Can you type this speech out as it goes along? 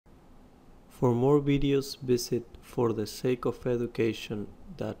For more videos, visit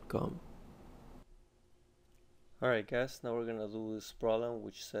forthesakeofeducation.com. Alright guys, now we're gonna do this problem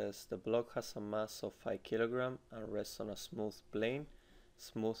which says the block has a mass of 5 kg and rests on a smooth plane.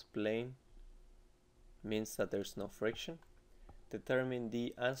 Smooth plane means that there's no friction. Determine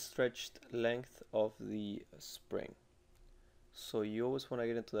the unstretched length of the spring. So you always want to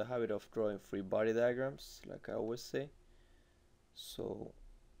get into the habit of drawing free body diagrams, like I always say. So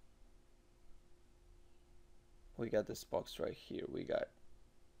we got this box right here. We got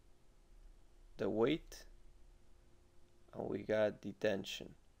the weight and we got the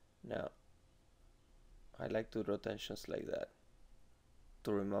tension. Now I like to draw tensions like that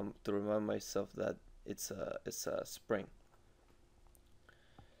to remind myself that it's a spring.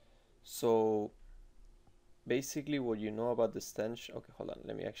 So basically what you know about this tension, okay, hold on,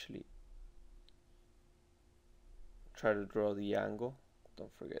 let me actually try to draw the angle.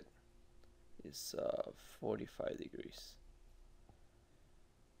 Don't forget, it's 45 degrees.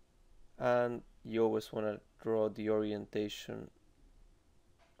 And you always want to draw the orientation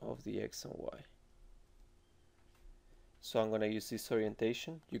of the X and Y. So I'm going to use this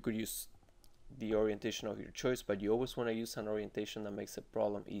orientation. You could use the orientation of your choice, but you always want to use an orientation that makes the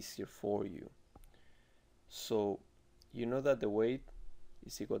problem easier for you. So you know that the weight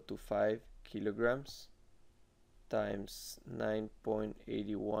is equal to 5 kilograms times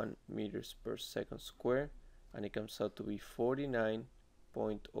 9.81 meters per second square, and it comes out to be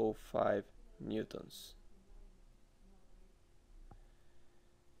 49.05 newtons.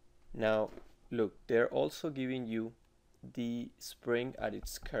 Now look, they're also giving you the spring at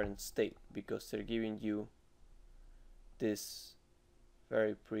its current state because they're giving you this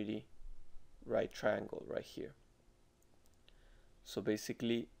very pretty right triangle right here. So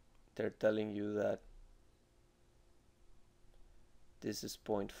basically they're telling you that this is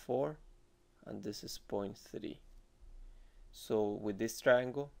 0.4 and this is 0.3. So with this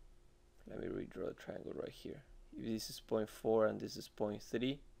triangle, let me redraw the triangle right here. If this is 0.4 and this is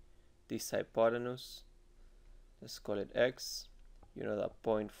 0.3, this hypotenuse, let's call it x. You know that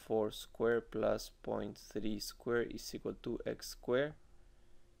 0.4 squared plus 0.3 squared is equal to x squared.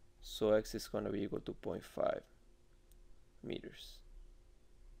 So x is going to be equal to 0.5 meters.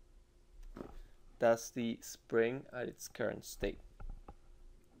 That's the spring at its current state.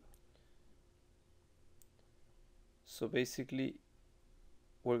 So basically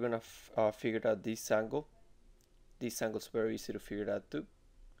we're going to figure out this angle. This angle is very easy to figure out too.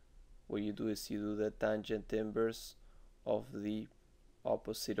 What you do is you do the tangent inverse of the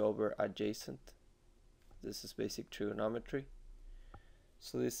opposite over adjacent. This is basic trigonometry.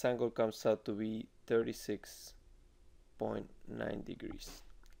 So this angle comes out to be 36.9 degrees.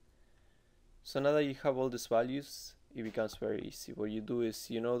 So now that you have all these values, it becomes very easy. What you do is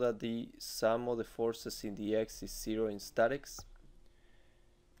you know that the sum of the forces in the X is 0 in statics.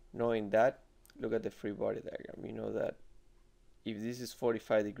 Knowing that, look at the free body diagram. You know that if this is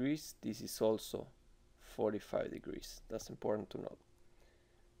 45 degrees, this is also 45 degrees. That's important to note.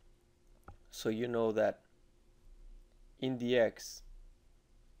 So you know that in the X,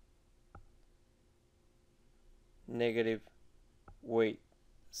 negative weight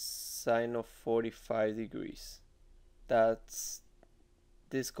sine of 45 degrees. That's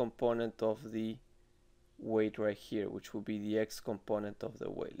this component of the weight right here, which will be the X component of the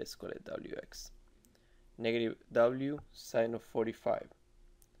weight. Let's call it Wx. Negative W sine of 45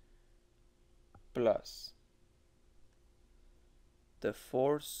 plus the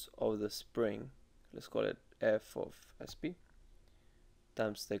force of the spring, let's call it F of SP,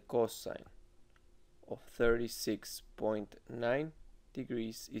 times the cosine of 36.9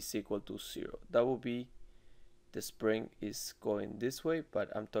 degrees is equal to 0. That will be the spring is going this way, but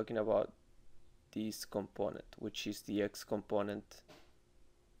I'm talking about this component, which is the X component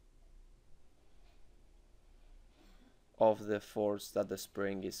of the force that the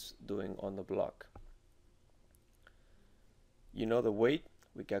spring is doing on the block. You know the weight,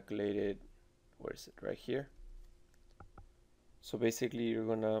 we calculated, where is it, right here. So basically you're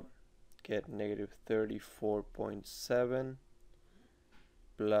gonna get negative 34.7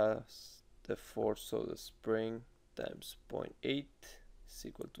 plus the force of the spring times 0.8 is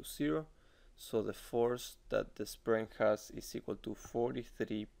equal to 0. So the force that the spring has is equal to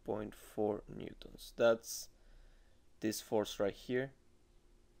 43.4 newtons. That's this force right here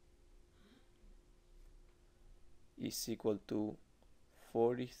is equal to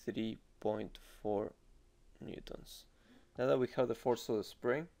 43.4 newtons. Now that we have the force of the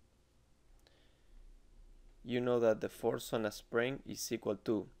spring, you know that the force on a spring is equal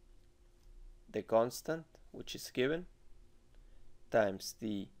to the constant, which is given, times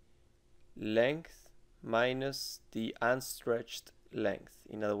the length minus the unstretched length.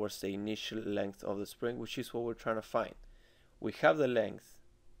 In other words, the initial length of the spring, which is what we're trying to find. We have the length.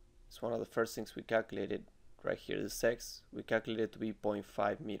 It's one of the first things we calculated right here. This x we calculated to be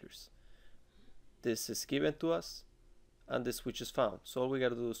 0.5 meters. This is given to us, and this which is found. So all we got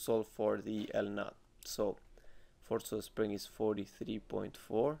to do is solve for the L naught. So force of the spring is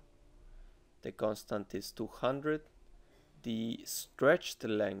 43.4. The constant is 200. The stretched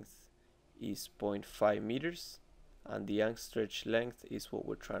length is 0.5 meters, and the unstretched length is what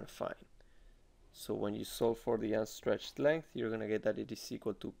we're trying to find. So when you solve for the unstretched length, you're going to get that it is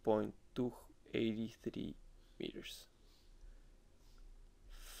equal to 0.283 meters.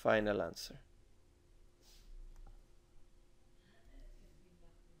 Final answer.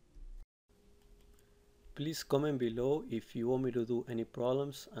 Please comment below if you want me to do any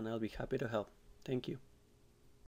problems, and I'll be happy to help. Thank you.